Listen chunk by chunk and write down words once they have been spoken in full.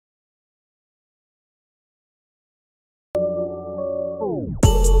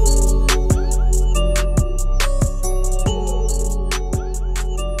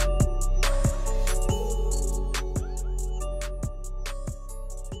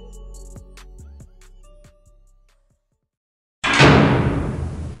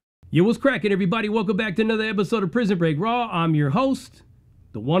Yo, what's cracking, everybody? Welcome back to another episode of Prison Break Raw. I'm your host,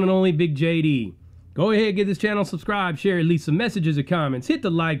 the one and only Big JD. Go ahead, give this channel, subscribe, share, leave some messages or comments. Hit the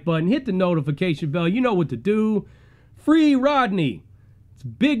like button, hit the notification bell. You know what to do. Free Rodney. It's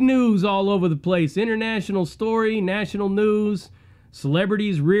big news all over the place. International story, national news.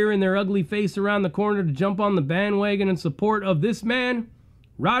 Celebrities rearing their ugly face around the corner to jump on the bandwagon in support of this man,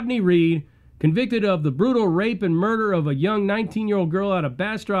 Rodney Reed, convicted of the brutal rape and murder of a young 19-year-old girl out of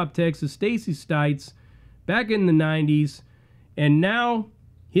Bastrop, Texas, Stacy Stites, back in the 90s. And now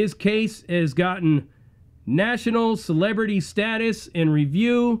his case has gotten national celebrity status and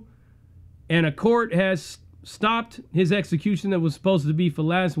review, and a court has stopped his execution that was supposed to be for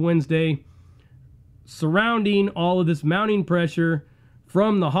last Wednesday, surrounding all of this mounting pressure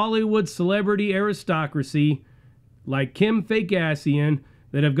from the Hollywood celebrity aristocracy like Kim Fakasian,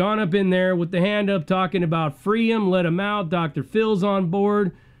 that have gone up in there with the hand up talking about free him, let him out, Dr. Phil's on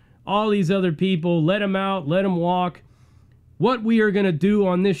board, all these other people, let him out, let him walk. What we are going to do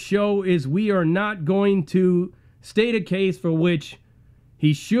on this show is we are not going to state a case for which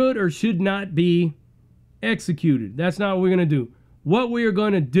he should or should not be executed. That's not what we're going to do. What we are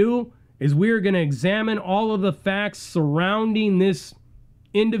going to do is we are going to examine all of the facts surrounding this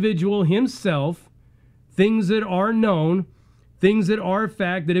individual himself, things that are known, things that are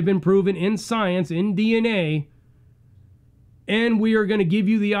fact, that have been proven in science, in DNA, and we are going to give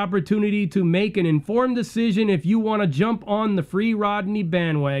you the opportunity to make an informed decision if you want to jump on the Free Rodney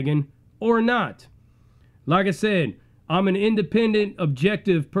bandwagon or not. Like I said, I'm an independent,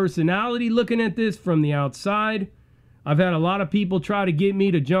 objective personality looking at this from the outside. I've had a lot of people try to get me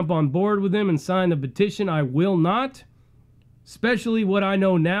to jump on board with them and sign the petition. I will not, especially what I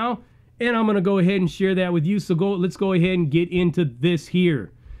know now. And I'm going to go ahead and share that with you. So let's go ahead and get into this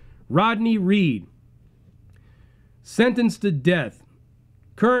here. Rodney Reed, sentenced to death.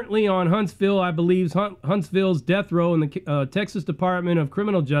 Currently on Huntsville, I believe, Huntsville's death row in the Texas Department of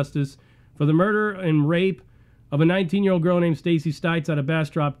Criminal Justice for the murder and rape of a 19-year-old girl named Stacy Stites out of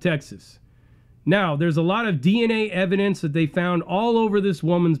Bastrop, Texas. Now, there's a lot of DNA evidence that they found all over this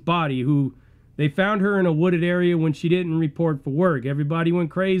woman's body, who they found her in a wooded area when she didn't report for work. Everybody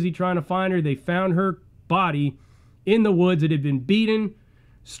went crazy trying to find her. They found her body in the woods. It had been beaten,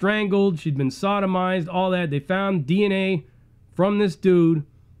 strangled, she'd been sodomized, all that. They found DNA from this dude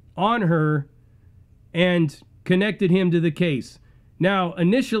on her and connected him to the case. Now,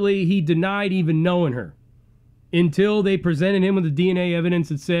 initially, he denied even knowing her until they presented him with the DNA evidence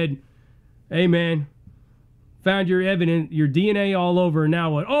that said, hey, man, found your evidence, your DNA all over.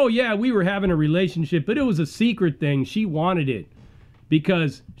 Now what? Oh, yeah, we were having a relationship, but it was a secret thing. She wanted it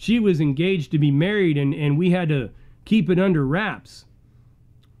because she was engaged to be married, and we had to keep it under wraps.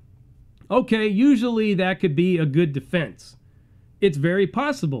 Okay, usually that could be a good defense. It's very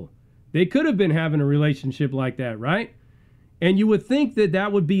possible. They could have been having a relationship like that, right? And you would think that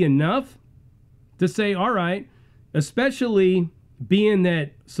that would be enough to say, all right, especially being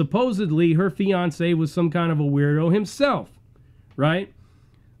that supposedly her fiance was some kind of a weirdo himself, right?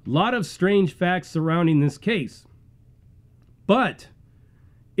 A lot of strange facts surrounding this case. But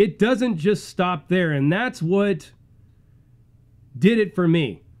it doesn't just stop there, and that's what did it for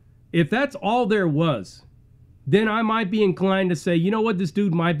me. If that's all there was, then I might be inclined to say, you know what, this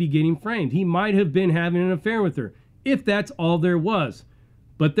dude might be getting framed. He might have been having an affair with her, if that's all there was.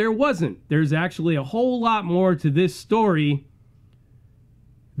 But there wasn't. There's actually a whole lot more to this story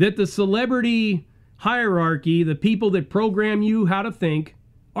that the celebrity hierarchy, the people that program you how to think,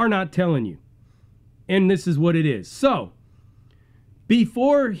 are not telling you. And this is what it is. So,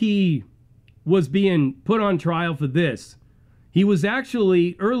 before he was being put on trial for this, he was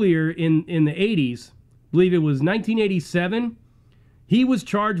actually earlier in the 80s, I believe it was 1987, he was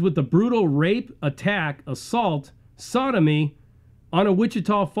charged with the brutal rape, attack, assault, sodomy on a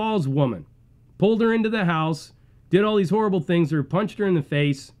Wichita Falls woman. Pulled her into the house, did all these horrible things to her, punched her in the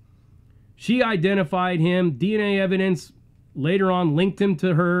face. She identified him. DNA evidence later on linked him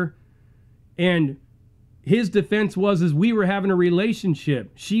to her. And his defense was, we were having a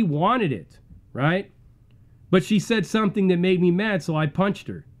relationship. She wanted it, right? But she said something that made me mad, so I punched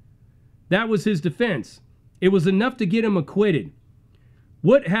her. That was his defense. It was enough to get him acquitted.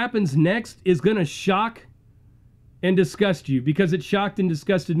 What happens next is going to shock and disgust you, because it shocked and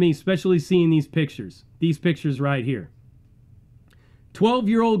disgusted me, especially seeing these pictures. These pictures right here.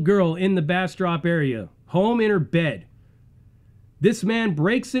 12-year-old girl in the Bastrop area, home in her bed. This man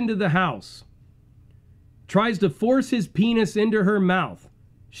breaks into the house, tries to force his penis into her mouth.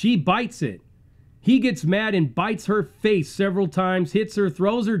 She bites it. He gets mad and bites her face several times, hits her,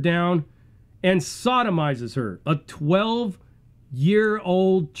 throws her down, and sodomizes her. A 12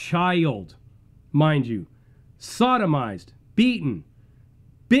 12-year-old child, mind you, sodomized, beaten,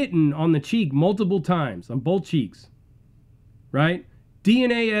 bitten on the cheek multiple times, on both cheeks, right?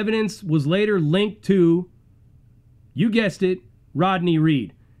 DNA evidence was later linked to, you guessed it, Rodney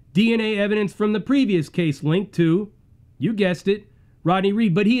Reed. DNA evidence from the previous case linked to, you guessed it, Rodney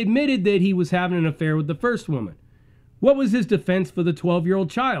Reed. But he admitted that he was having an affair with the first woman. What was his defense for the 12-year-old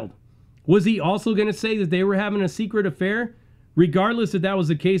child? Was he also going to say that they were having a secret affair? Regardless if that was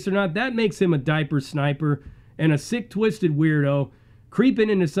the case or not, that makes him a diaper sniper and a sick, twisted weirdo creeping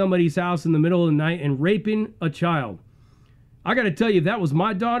into somebody's house in the middle of the night and raping a child. I got to tell you, if that was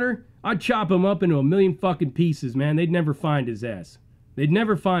my daughter, I'd chop him up into a million fucking pieces, man. They'd never find his ass. They'd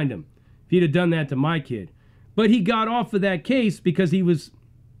never find him if he'd have done that to my kid. But he got off of that case because he was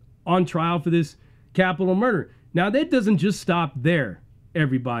on trial for this capital murder. Now, that doesn't just stop there,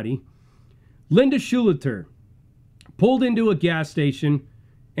 everybody. Linda Schulater pulled into a gas station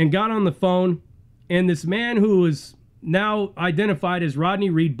and got on the phone, and this man who was now identified as Rodney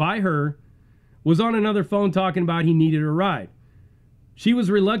Reed by her was on another phone talking about he needed a ride. She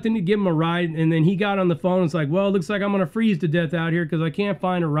was reluctant to give him a ride, and then he got on the phone and was like, well, it looks like I'm going to freeze to death out here because I can't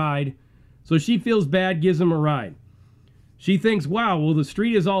find a ride. So she feels bad, gives him a ride. She thinks, wow, well, the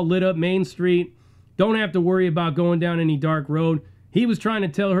street is all lit up, Main Street. Don't have to worry about going down any dark road. He was trying to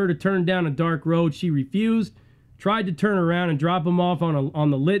tell her to turn down a dark road. She refused, tried to turn around and drop him off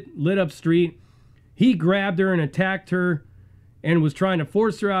on the lit up street. He grabbed her and attacked her and was trying to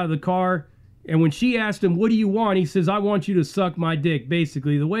force her out of the car. And when she asked him, what do you want? He says, I want you to suck my dick,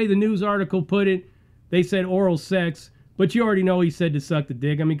 basically. The way the news article put it, they said oral sex, but you already know he said to suck the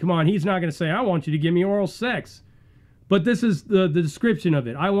dick. I mean, come on, he's not going to say, I want you to give me oral sex. But this is the description of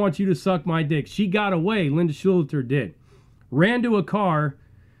it. I want you to suck my dick. She got away, Linda Schulater did. Ran to a car.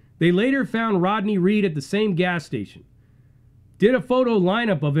 They later found Rodney Reed at the same gas station. Did a photo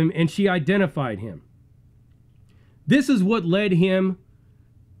lineup of him, and she identified him. This is what led him...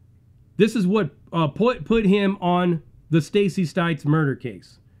 This is what put him on the Stacey Stites murder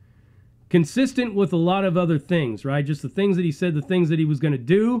case. Consistent with a lot of other things, right? Just the things that he said, the things that he was going to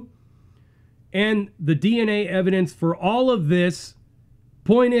do. And the DNA evidence for all of this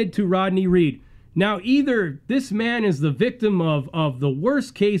pointed to Rodney Reed. Now, either this man is the victim of the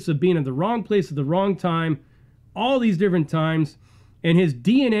worst case of being at the wrong place at the wrong time, all these different times, and his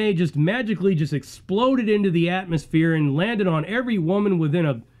DNA just magically just exploded into the atmosphere and landed on every woman within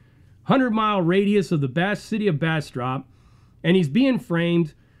a 100-mile radius of the city of Bastrop, and he's being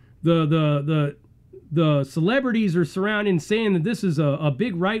framed. The celebrities are surrounding, saying that this is a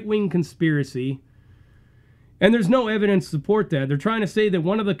big right-wing conspiracy, and there's no evidence to support that. They're trying to say that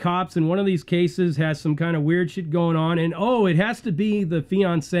one of the cops in one of these cases has some kind of weird shit going on, and it has to be the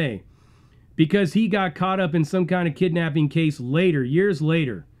fiancé, because he got caught up in some kind of kidnapping case later, years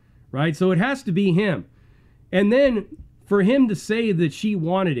later, right? So it has to be him. And then for him to say that she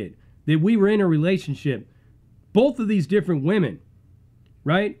wanted it, that we were in a relationship, both of these different women,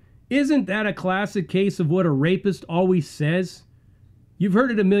 right? Isn't that a classic case of what a rapist always says? You've heard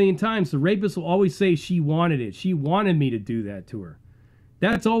it a million times. The rapist will always say she wanted it. She wanted me to do that to her.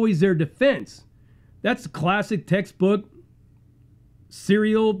 That's always their defense. That's classic textbook,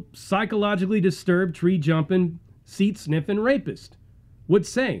 serial, psychologically disturbed, tree-jumping, seat-sniffing rapist would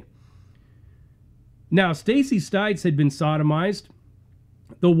say. Now, Stacey Stites had been sodomized.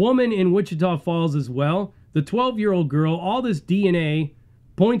 The woman in Wichita Falls as well. The 12-year-old girl. All this DNA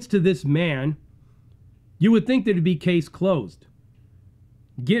points to this man. You would think that it'd be case closed.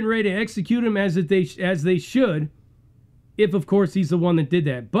 Getting ready to execute him as they should, if of course he's the one that did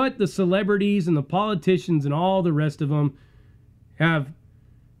that. But the celebrities and the politicians and all the rest of them have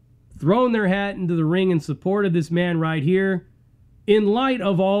thrown their hat into the ring in support of this man right here, in light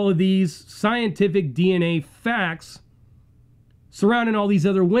of all of these scientific DNA facts surrounding all these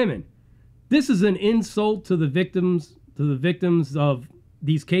other women. This is an insult to the victims of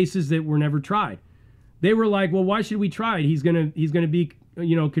these cases that were never tried. They were like, well, why should we try it? He's gonna be,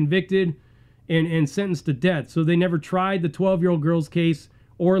 convicted and sentenced to death. So they never tried the 12-year-old girl's case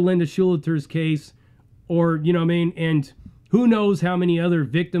or Linda Schulater's case, or, and who knows how many other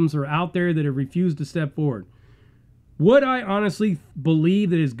victims are out there that have refused to step forward. What I honestly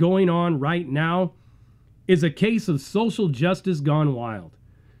believe that is going on right now is a case of social justice gone wild.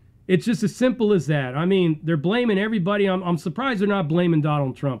 It's just as simple as that. I mean, they're blaming everybody. I'm surprised they're not blaming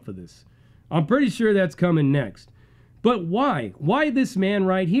Donald Trump for this. I'm pretty sure that's coming next. But why? Why this man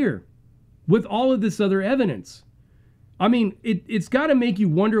right here with all of this other evidence? I mean, it's got to make you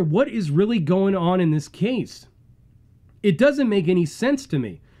wonder what is really going on in this case. It doesn't make any sense to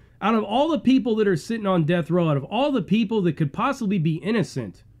me. Out of all the people that are sitting on death row, out of all the people that could possibly be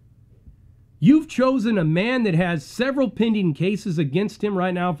innocent, you've chosen a man that has several pending cases against him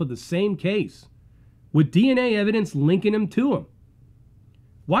right now for the same case, with DNA evidence linking him to him.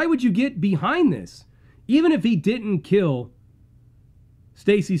 Why would you get behind this? Even if he didn't kill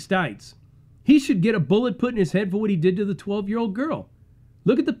Stacy Stites, he should get a bullet put in his head for what he did to the 12-year-old girl.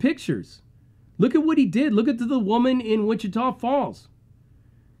 Look at the pictures. Look at what he did. Look at the woman in Wichita Falls.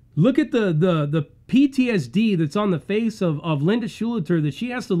 Look at the PTSD that's on the face of Linda Schulater that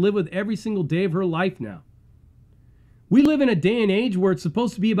she has to live with every single day of her life now. We live in a day and age where it's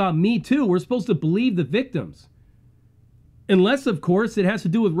supposed to be about Me Too. We're supposed to believe the victims. Unless, of course, it has to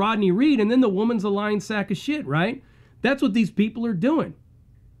do with Rodney Reed, and then the woman's a lying sack of shit, right? That's what these people are doing.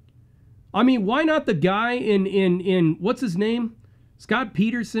 I mean, why not the guy in what's his name? Scott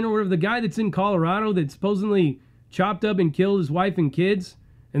Peterson or whatever, the guy that's in Colorado that supposedly chopped up and killed his wife and kids,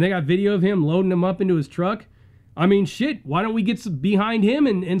 and they got video of him loading them up into his truck. I mean, shit, why don't we get behind him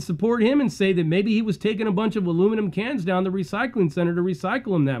and support him and say that maybe he was taking a bunch of aluminum cans down the recycling center to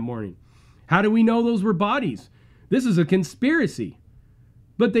recycle them that morning? How do we know those were bodies? This is a conspiracy.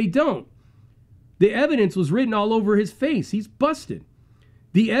 But they don't. The evidence was written all over his face. He's busted.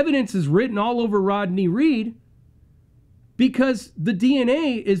 The evidence is written all over Rodney Reed because the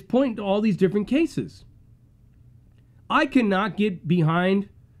DNA is pointing to all these different cases. I cannot get behind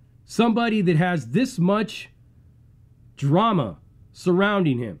somebody that has this much drama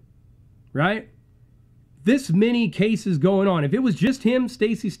surrounding him, right? This many cases going on. If it was just him,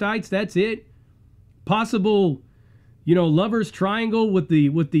 Stacy Stites, that's it. Possible, lovers triangle with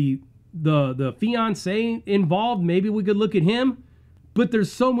the fiance involved. Maybe we could look at him. But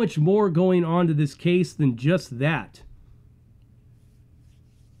there's so much more going on to this case than just that.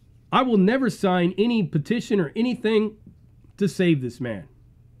 I will never sign any petition or anything to save this man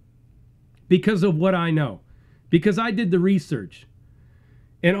because of what I know, because I did the research.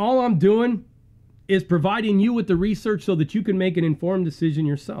 And all I'm doing is providing you with the research so that you can make an informed decision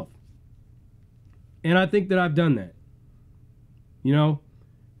yourself. And I think that I've done that.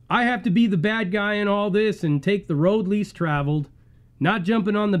 I have to be the bad guy in all this and take the road least traveled, not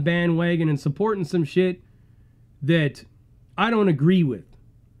jumping on the bandwagon and supporting some shit that I don't agree with.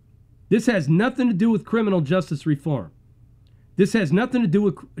 This has nothing to do with criminal justice reform. This has nothing to do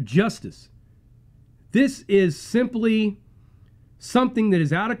with justice. This is simply something that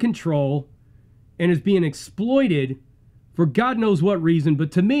is out of control and is being exploited for God knows what reason.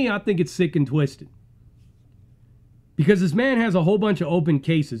 But to me, I think it's sick and twisted. Because this man has a whole bunch of open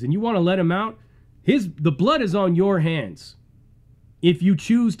cases and you want to let him out, the blood is on your hands if you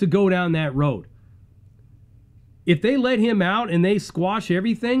choose to go down that road. If they let him out and they squash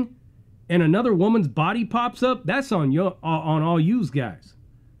everything and another woman's body pops up, that's on all yous guys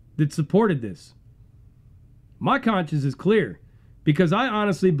that supported this. My conscience is clear because I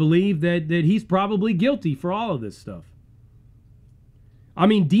honestly believe that he's probably guilty for all of this stuff. I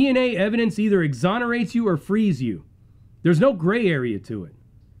mean, DNA evidence either exonerates you or frees you. There's no gray area to it.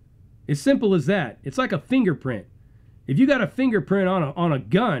 It's simple as that. It's like a fingerprint. If you got a fingerprint on a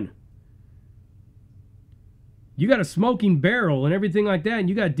gun, you got a smoking barrel and everything like that, and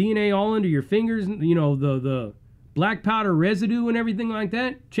you got DNA all under your fingers, the black powder residue and everything like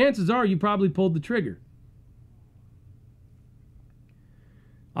that, chances are you probably pulled the trigger.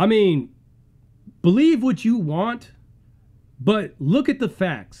 I mean, believe what you want, but look at the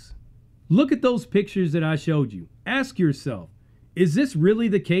facts. Look at those pictures that I showed you. Ask yourself, is this really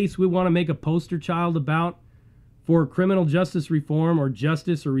the case we want to make a poster child about for criminal justice reform or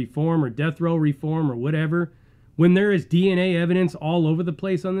justice or reform or death row reform or whatever, when there is DNA evidence all over the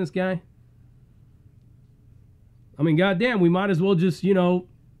place on this guy? I mean, goddamn, we might as well just,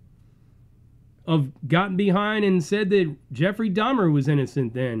 have gotten behind and said that Jeffrey Dahmer was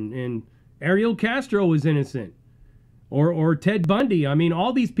innocent then and Ariel Castro was innocent or Ted Bundy. I mean,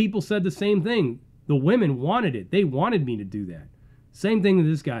 all these people said the same thing. The women wanted it. They wanted me to do that. Same thing that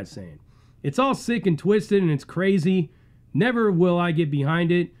this guy's saying. It's all sick and twisted and it's crazy. Never will I get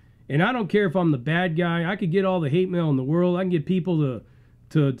behind it. And I don't care if I'm the bad guy. I could get all the hate mail in the world. I can get people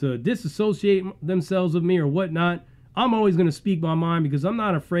to disassociate themselves with me or whatnot. I'm always going to speak my mind because I'm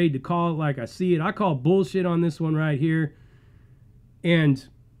not afraid to call it like I see it. I call bullshit on this one right here. And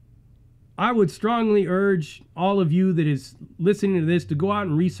I would strongly urge all of you that is listening to this to go out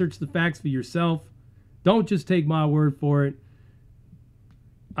and research the facts for yourself. Don't just take my word for it.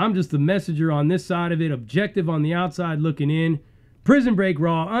 I'm just the messenger on this side of it, objective on the outside looking in. Prison Break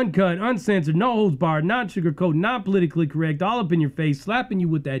raw, uncut, uncensored, no holds barred, not sugarcoated, not politically correct, all up in your face, slapping you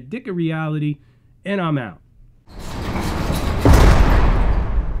with that dick of reality, and I'm out.